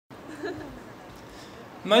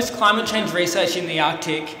Most climate change research in the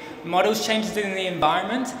Arctic models changes in the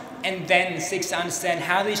environment and then seeks to understand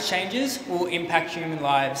how these changes will impact human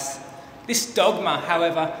lives. This dogma,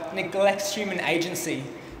 however, neglects human agency.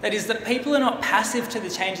 That is, that people are not passive to the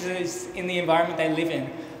changes in the environment they live in,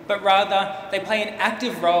 but rather they play an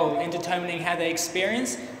active role in determining how they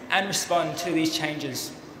experience and respond to these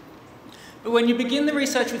changes. But when you begin the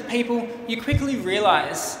research with people, you quickly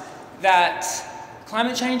realise that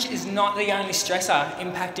climate change is not the only stressor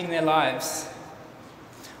impacting their lives.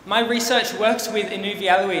 My research works with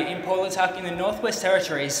Inuvialuit in Paulatuk in the Northwest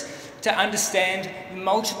Territories to understand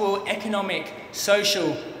multiple economic,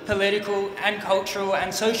 social, political and cultural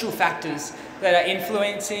and social factors that are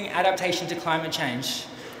influencing adaptation to climate change.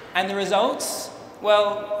 And the results?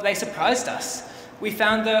 Well, they surprised us. We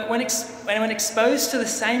found that when exposed to the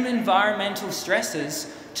same environmental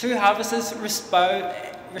stresses, two harvesters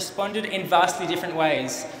responded in vastly different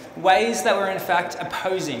ways that were in fact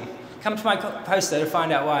opposing. Come to my poster to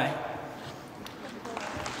find out why.